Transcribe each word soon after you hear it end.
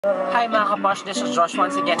Hi mga Ka Posh, this is Josh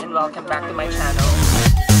once again and welcome back to my channel.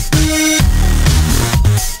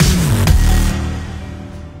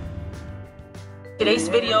 Today's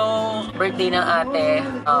video, birthday ng ate.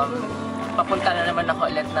 Papunta na naman ako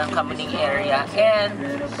ulit ng Kamuning area,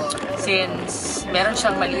 and since meron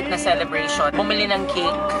siyang maliit na celebration, bumili ng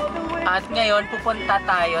cake. At ngayon, pupunta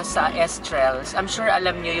tayo sa Estrels. I'm sure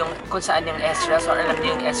alam niyo yung kung saan yung Estrels, or alam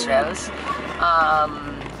niyo yung Estrels.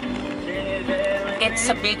 It's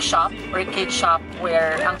a bake shop or cake shop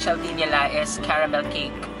where ang specialty nila is caramel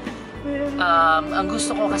cake. Ang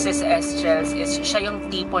gusto ko kasi sa Estrels is siya yung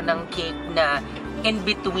tipo ng cake na in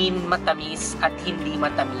between matamis at hindi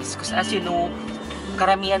matamis. Because as you know,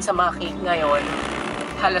 karamihan sa mga cake ngayon,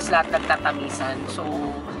 halos lahat nagtatamisan. So,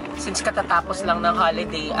 since katatapos lang ng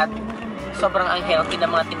holiday at sobrang unhealthy na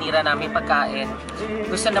mga tinira namin pagkain,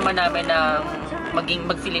 gusto naman namin ng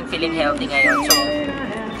mag-feeling healthy ngayon. So,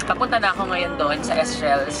 papunta na ako ngayon doon sa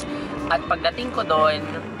Estrels, at pagdating ko doon,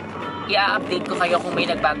 i-update ko kayo kung may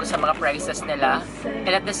nagbago sa mga prices nila,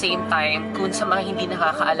 and at the same time, kung sa mga hindi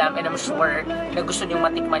nakakaalam, and I'm sure na gusto nyo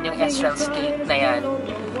matikman yung Estrels cake na yan,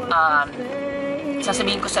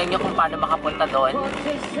 sasabihin ko sa inyo kung paano makapunta doon,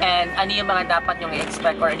 and ano yung mga dapat nyong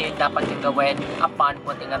i-expect or ano yung dapat yung gawin upon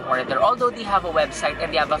putting an order. Although they have a website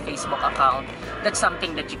and they have a Facebook account, that's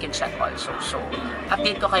something that you can check also. So,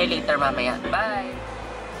 update ko kayo later mamaya. Bye!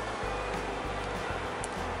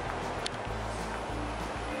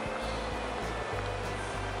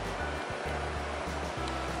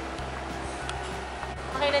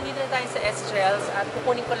 Okay, nandito na tayo sa Estrels at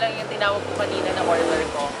kukunin ko lang yung tinawag ko kanina na order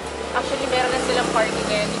ko. Actually, meron na silang parking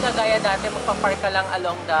ngayon. Hindi kagaya dati, magpa-park ka lang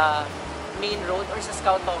along the main road or sa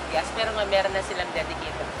Scout Office. Pero nga, meron na silang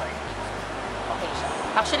dedicated parking. Okay siya.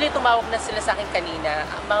 Actually, tumawag na sila sa akin kanina,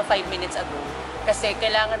 mga 5 minutes ago. Kasi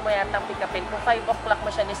kailangan mo yatang pick upin. Kung 5 o'clock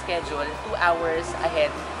mo siya ni-schedule, 2 hours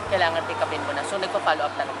ahead, kailangan pick upin mo na. So, nagpa-follow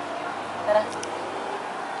up talaga. Tara!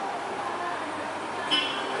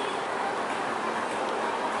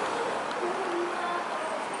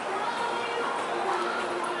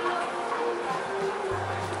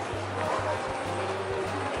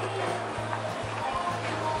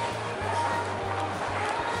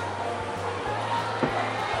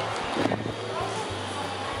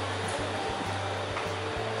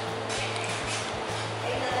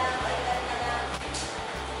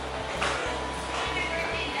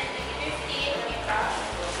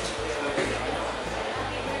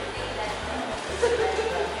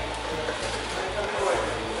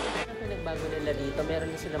 Bago nila dito, meron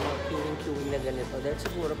na sila mga queuing na ganito. Dahil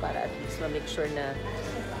siguro para at least ma-make sure na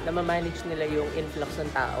ma-manage nila yung influx ng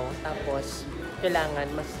tao. Tapos, kailangan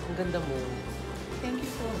mas, ang ganda mo. Thank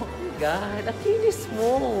you po. Oh my God, ang kinis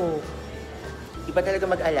mo. Iba talaga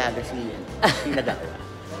mag-alaga si Sinagawa.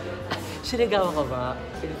 Sinagawa ka ba?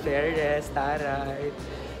 In fairness, taray.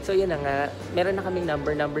 So, yun na nga. Meron na kaming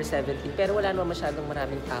number 17. Pero wala naman masyadong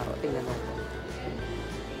maraming tao. Tingnan mo.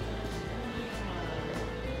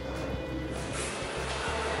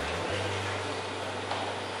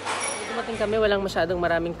 Dumating kami, walang masyadong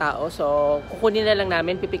maraming tao. So, kukunin na lang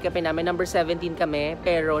namin, pipick upin namin. Number 17 kami,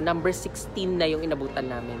 pero number 16 na yung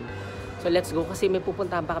inabutan namin. So, let's go kasi may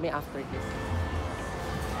pupuntahan pa kami after this.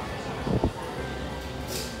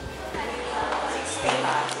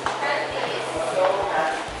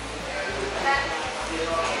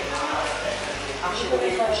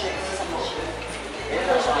 Actually, ito siya sa machine.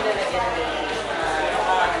 Ito siya pinalagyan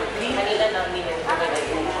ng kanila ng minute.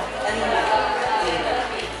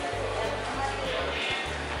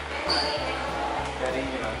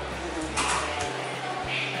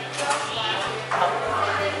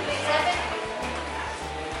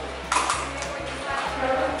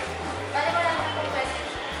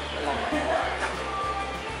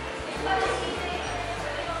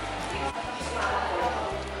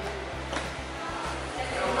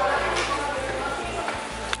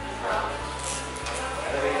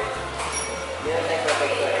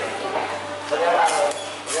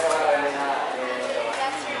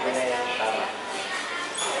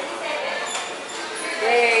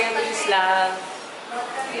 Hey, ang bilis lang.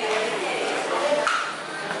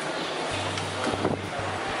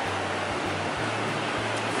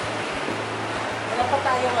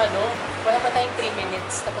 Wala pa tayong 3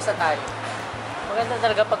 minutes, tapos na tayo. Maganda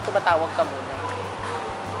talaga pag tumatawag ka muna.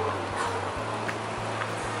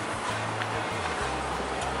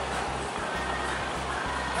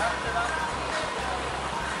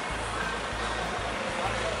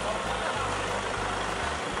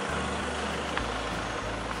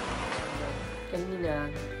 Kanina,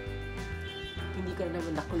 hindi ka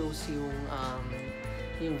naman na-close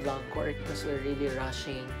yung vlog ko because we're really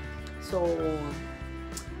rushing. So,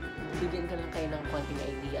 bigyan ko lang kayo ng konting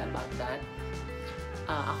idea about that.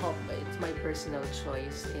 Ako, it's my personal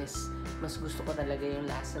choice is mas gusto ko talaga yung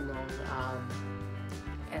lasa ng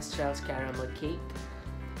Estrels caramel cake.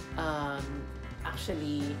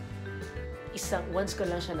 Actually, once ko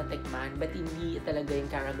lang siya natikman, but hindi talaga yung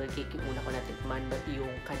caramel cake yung una ko natikman, but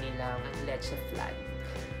yung kanilang Leche Flan.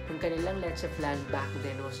 Yung kanilang Leche Flan back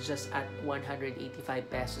then was just at 185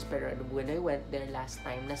 pesos, pero when I went there last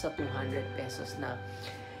time, nasa 200 pesos na.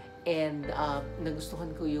 And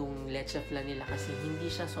nagustuhan ko yung Leche Flan nila kasi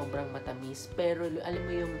hindi siya sobrang matamis, pero alam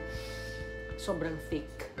mo yung sobrang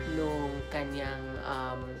thick nung kanyang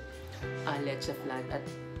Leche Flan, at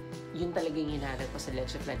yun talaga yung hinahanap ko sa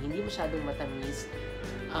Leche Flan. Hindi masyadong matamis,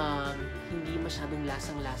 hindi masyadong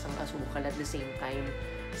lasang-lasang asukal, at the same time,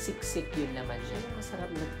 siksik yun naman siya. Yung masarap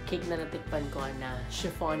na cake na natikpan ko na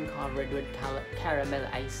chiffon covered with caramel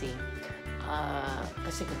icing.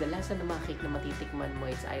 Kasi kadalasan ng mga cake na matitikman mo,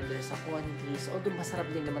 it's either sa quantities, although masarap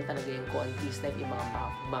din naman talaga yung quantities, like yung mga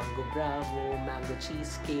mango bravo, mango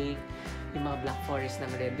cheesecake, yung mga black forest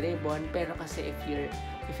ng red ribbon. Pero kasi if you're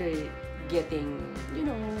getting,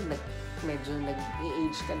 medyo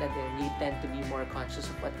nag-age ka na din, you tend to be more conscious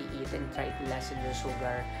of what you eat and try to lessen your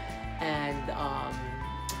sugar. And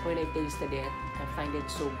when I tasted it, I find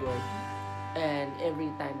it so good. And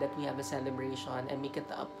every time that we have a celebration, I make it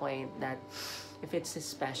a point that if it's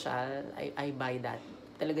special, I buy that.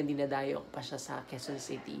 Talagang dinadayo ko pa siya sa Quezon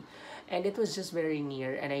City. And it was just very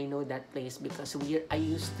near, and I know that place because I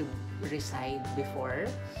used to reside before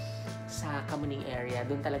sa Kamuning area.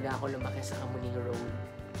 Doon talaga ako lumaki sa Kamuning Road.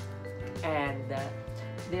 And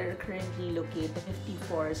they're currently located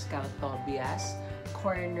 54 Scout Tobias,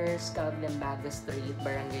 corner Scout Lembaga Street,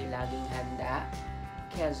 Barangay Laging Handa,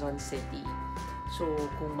 Quezon City. So,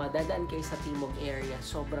 kung madadaan kayo sa Timog area,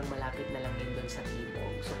 sobrang malapit na lang yun doon sa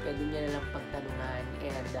Timog. So, pwede niya na lang pagtanungan,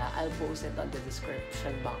 and I'll post it on the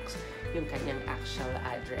description box, yung kanyang actual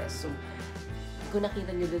address. So, kung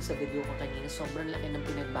nakita niyo dun sa video ko kanina, sobrang laki ng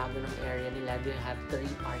pinagbago ng area nila. They have 3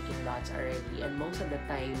 parking lots already. And most of the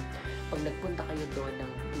time, pag nagpunta kayo doon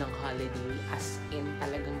ng holiday, as in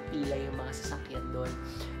talagang pila yung mga sasakyan doon.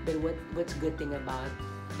 But what's good thing about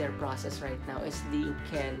their process right now is you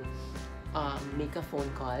can make a phone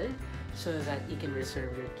call so that you can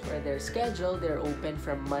reserve your for their schedule. They're open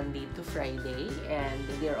from Monday to Friday, and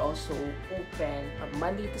they're also open from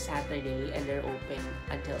Monday to Saturday, and they're open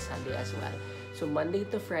until Sunday as well. So Monday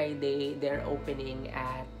to Friday, they're opening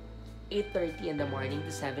at 8:30 in the morning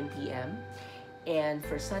to 7 p.m. And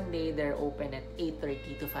for Sunday, they're open at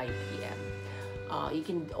 8:30 to 5 p.m. You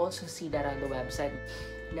can also see that on the website.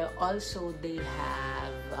 Now, also, they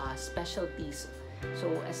have specialties. So,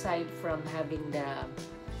 aside from having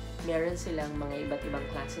meron silang mga iba't ibang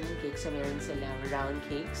klase ng cakes. So, meron silang round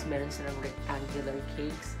cakes, meron silang rectangular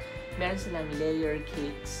cakes, meron silang layer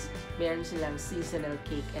cakes, meron silang seasonal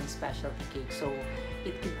cake and specialty cake. So,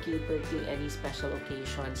 it could cater to any special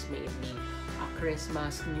occasions, may it be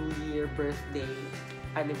Christmas, New Year, birthday,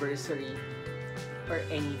 anniversary, or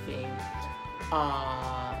anything.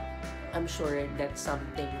 I'm sure that's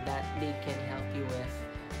something that they can help you with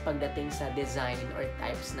pagdating sa design or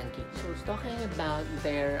types ng cake. So, talking about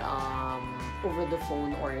their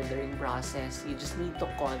over-the-phone ordering process, you just need to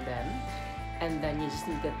call them, and then you just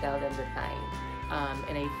need to tell them the time.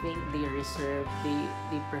 And I think they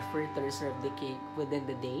prefer to reserve the cake within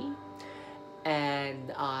the day.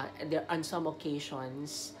 And on some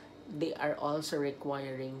occasions, they are also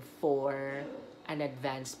requiring for an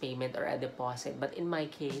advance payment or a deposit. But in my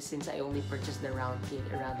case, since I only purchased the round cake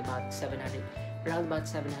around about 750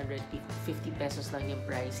 pesos lang yung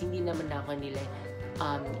price, hindi naman na ako nila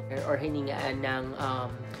or hiningaan ng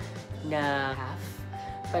na half.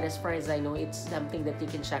 But as far as I know, it's something that you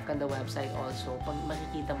can check on the website also. Pag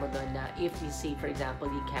makikita mo doon na if you say, for example,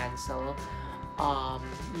 you cancel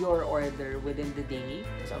your order within the day,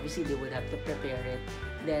 so obviously they would have to prepare it,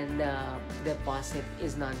 then the deposit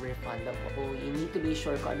is non-refundable. So, you need to be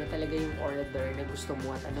sure kung ano talaga yung order na gusto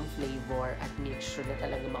mo at anong flavor, at make sure na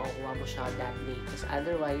talaga makukuha mo siya that day. Because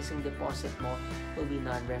otherwise, yung deposit mo will be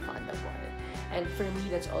non-refundable. And for me,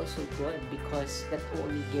 that's also good because that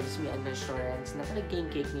only gives me an assurance na talaga yung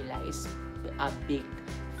cake nila is baked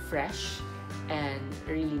fresh and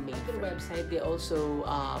really made. On their website, they also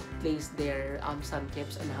place their some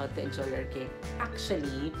tips on how to enjoy your cake.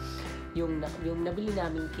 Actually, yung nabili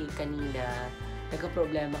namin cake kanina,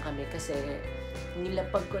 nagka-problema kami kasi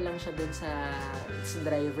nilapag ko lang siya dun sa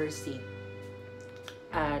driver's seat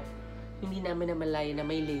at hindi namin namalayan na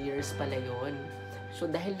may layers pala yun. So,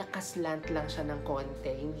 dahil nakaslant lang siya ng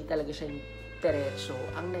konti, hindi talaga siya diretso,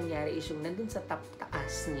 ang nangyari is yung nandun sa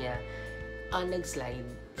taas niya, nag-slide.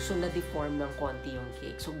 So, na-deform ng konti yung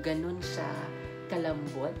cake. So, ganun siya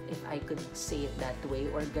kalambot, if I could say it that way,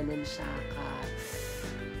 or ganun siya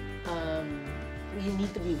you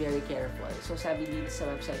need to be very careful. So, sabi dito sa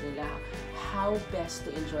website nila, how best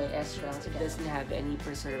to enjoy Estrels. It doesn't have any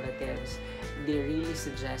preservatives. They really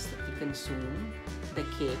suggest that you consume the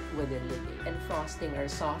cake within the day. And frosting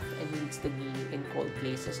are soft and needs to be in cold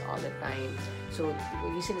places all the time. So,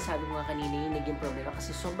 yung sinasabi ko nga kanina, yung naging problema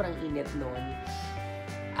kasi sobrang init noon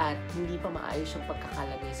at hindi pa maayos yung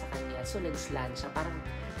pagkakalagay sa kanya. So, nag-slide siya. Parang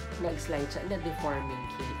nag-slide siya na deforming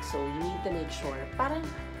cake. So, you need to make sure, parang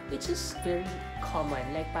it's just very common.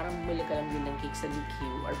 Like, parang bumili ka lang din ng cake sa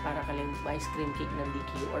DQ or para ka lang ice cream cake ng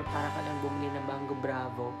DQ or para ka lang bumili ng Mango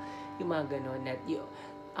Bravo. Yung mga ganon that you,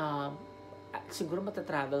 siguro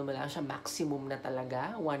matatravel mo lang siya maximum na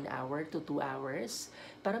talaga 1 hour to 2 hours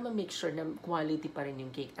para ma-make sure na quality pa rin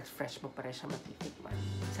yung cake at fresh mo pa rin siya matitikman.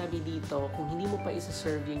 Sabi dito, kung hindi mo pa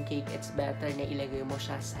isa-serve yung cake, it's better na ilagay mo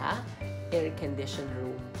siya sa air-conditioned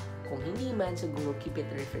room. Kung hindi man, siguro keep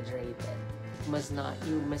it refrigerated.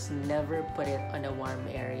 You must never put it on a warm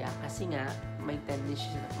area kasi nga may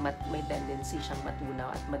tendency siyang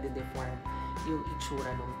matunaw at madideform yung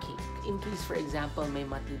itsura ng cake. In case, for example, may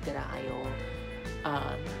matitira kayo,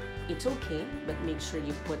 it's okay, but make sure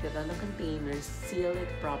you put it on a container, seal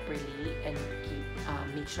it properly, and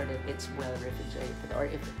make sure that it's well refrigerated, or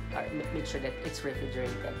make sure that it's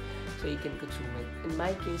refrigerated so you can consume it. In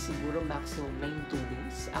my case, siguro maximum 2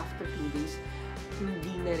 days. After 2 days,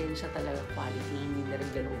 hindi na rin siya talaga quality, hindi na rin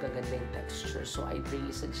ganun gaganda yung texture. So, I'd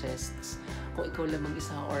really suggest, kung ikaw lang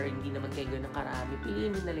mag-isa or hindi naman kayo ganun karami,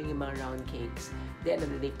 piliin mo na lang yung mga round cakes. The end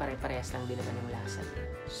of the day, pare-parehas lang din naman yung lasa niya.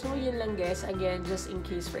 So, yun lang guys. Again, just in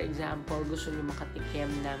case, for example, gusto nyo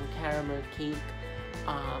makatikim ng caramel cake,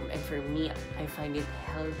 and for me, I find it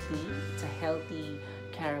healthy. It's a healthy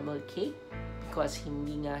caramel cake because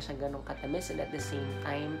hindi nga siya ganun katamis, and at the same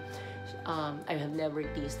time, I have never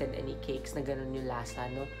tasted any cakes na ganun yung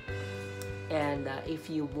lasa, no? And if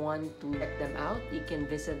you want to check them out, you can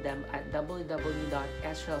visit them at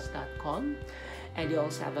www.estrels.com, and you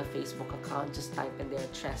also have a Facebook account. Just type in there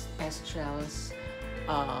Estrels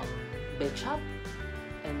Bakeshop,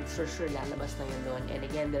 and for sure lalabas na yun doon. And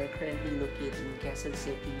again, they're currently located in Quezon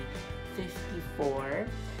City,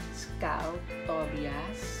 54 Scout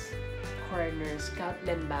Tobias corner, Scout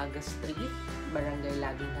Lembaga Street, Barangay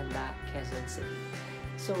Laging Handa, Quezon City.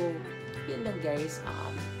 So, yun lang guys.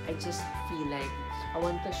 I just feel like I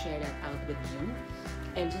want to share that out with you.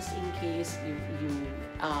 And just in case you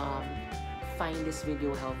find this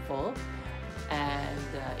video helpful, and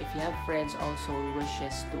if you have friends also who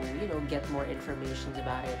wishes to, get more information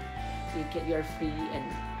about it, you're free, and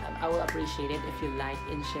I will appreciate it if you like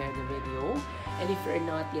and share the video. And if you're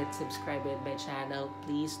not yet subscribed to my channel,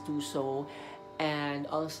 please do so. And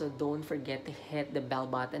also, don't forget to hit the bell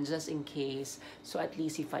button just in case. So at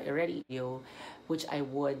least if I already video, which I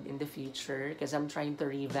would in the future, because I'm trying to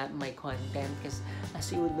revamp my content. Because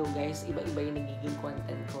as you would know guys, iba-iba yung nagiging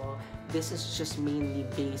content ko. This is just mainly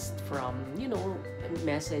based from,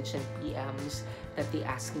 message and PMs that they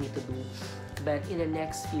ask me to do. But in the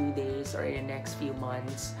next few days or in the next few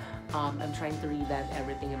months, I'm trying to revamp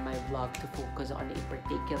everything in my vlog to focus on a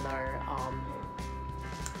particular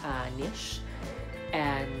niche.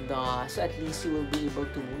 And so at least you will be able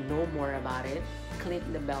to know more about it. Click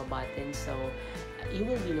the bell button so you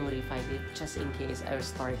will be notified just in case I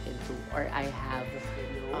started to, or I have a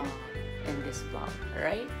video in this vlog.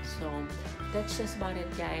 Alright, so that's just about it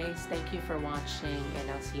guys. Thank you for watching, and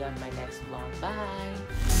I'll see you on my next vlog. Bye!